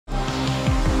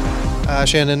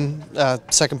Shandon,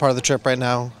 second part of the trip right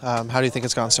now. How do you think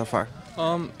it's gone so far?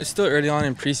 It's still early on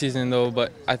in preseason though,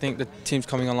 but I think the team's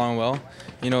coming along well.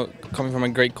 You know, coming from a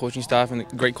great coaching staff and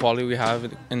the great quality we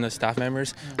have in the staff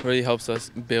members really helps us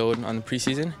build on the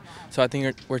preseason. So I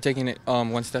think we're taking it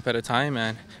one step at a time,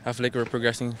 and I feel like we're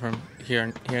progressing from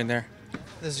here and there.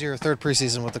 This is your third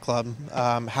preseason with the club.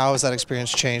 How has that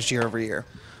experience changed year over year?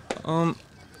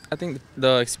 I think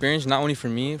the experience, not only for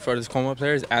me, for the Tacoma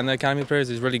players and the academy players,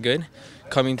 is really good.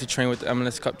 Coming to train with the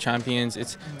MLS Cup champions,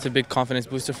 it's a big confidence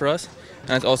booster for us,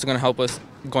 and it's also going to help us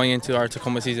going into our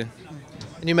Tacoma season.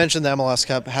 And you mentioned the MLS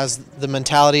Cup. Has the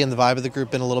mentality and the vibe of the group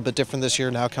been a little bit different this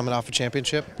year now coming off a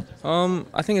championship?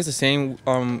 I think it's the same.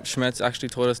 Schmetz actually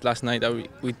told us last night that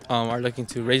we are looking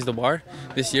to raise the bar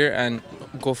this year and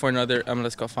go for another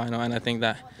MLS Cup final, and I think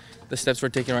that the steps we're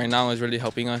taking right now is really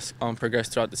helping us progress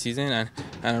throughout the season,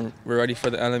 and we're ready for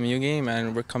the LMU game,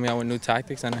 and we're coming out with new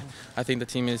tactics, and I think the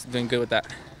team is doing good with that.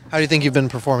 How do you think you've been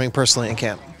performing personally in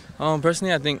camp?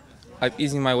 Personally, I think I'm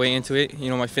easing my way into it. You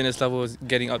know, my fitness level is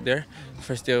getting up there. The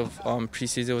first day of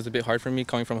preseason was a bit hard for me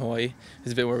coming from Hawaii.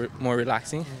 It's a bit more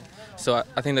relaxing. So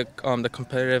I think the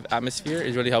competitive atmosphere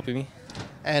is really helping me.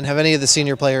 And have any of the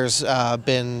senior players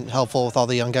been helpful with all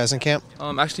the young guys in camp?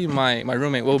 Actually, my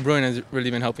roommate, Will Bruin, has really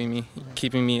been helping me,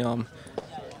 keeping me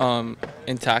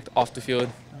intact off the field.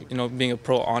 You know, being a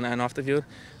pro on and off the field.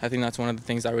 I think that's one of the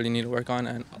things I really need to work on,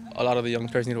 and a lot of the young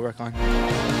players need to work on.